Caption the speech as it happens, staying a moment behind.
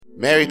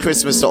Merry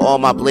Christmas to all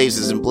my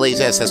Blazers and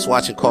Blazettes that's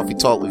watching Coffee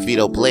Talk with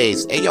Vito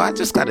Blaze. Hey, yo, I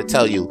just gotta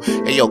tell you,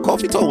 hey, yo,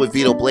 Coffee Talk with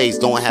Vito Blaze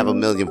don't have 1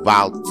 million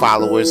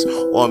followers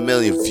or 1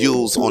 million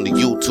views on the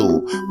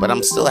YouTube, but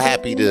I'm still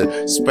happy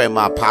to spread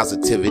my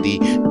positivity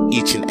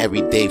each and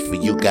every day for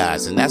you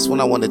guys. And that's what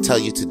I want to tell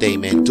you today,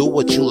 man. Do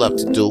what you love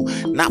to do,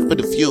 not for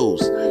the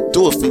views.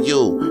 Do it for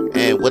you.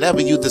 And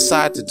whatever you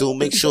decide to do,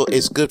 make sure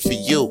it's good for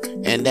you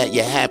and that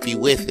you're happy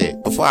with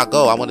it. Before I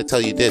go, I want to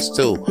tell you this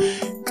too.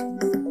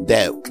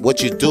 That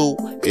what you do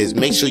is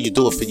make sure you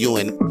do it for you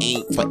and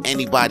ain't for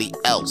anybody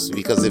else.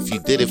 Because if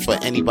you did it for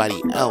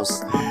anybody else,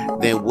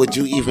 then would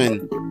you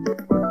even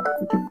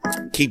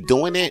keep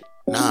doing it?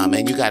 Nah,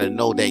 man, you gotta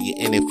know that you're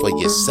in it for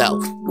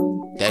yourself.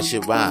 That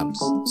shit rhymes.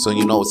 So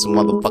you know it's some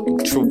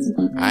motherfucking truth.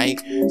 Alright?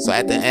 So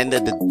at the end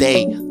of the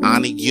day,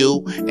 honor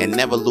you and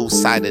never lose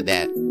sight of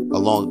that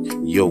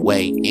along your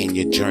way in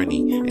your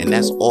journey. And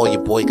that's all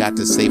your boy got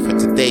to say for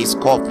today's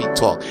Coffee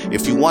Talk.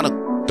 If you want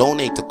to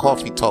donate to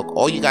Coffee Talk,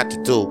 all you got to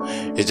do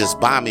is just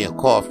buy me a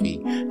coffee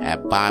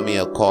at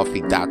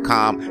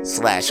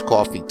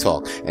buymeacoffee.com/Coffee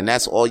Talk. And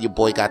that's all your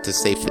boy got to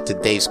say for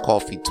today's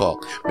Coffee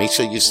Talk. Make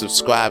sure you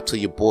subscribe to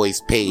your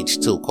boy's page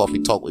too, Coffee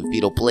Talk with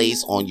Vito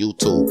Blaze on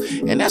YouTube.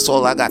 And that's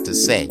all I got to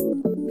say.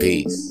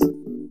 Peace.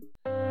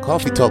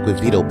 Coffee Talk with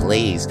Vito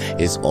Blaze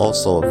is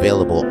also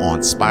available on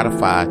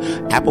Spotify,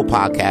 Apple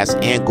Podcasts,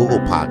 and Google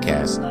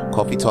Podcasts.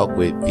 Coffee Talk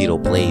with Vito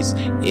Blaze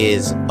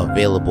is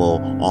available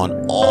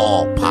on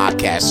all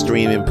podcast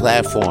streaming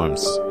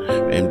platforms.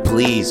 And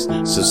please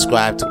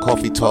subscribe to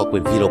Coffee Talk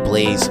with Vito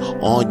Blaze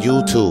on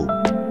YouTube.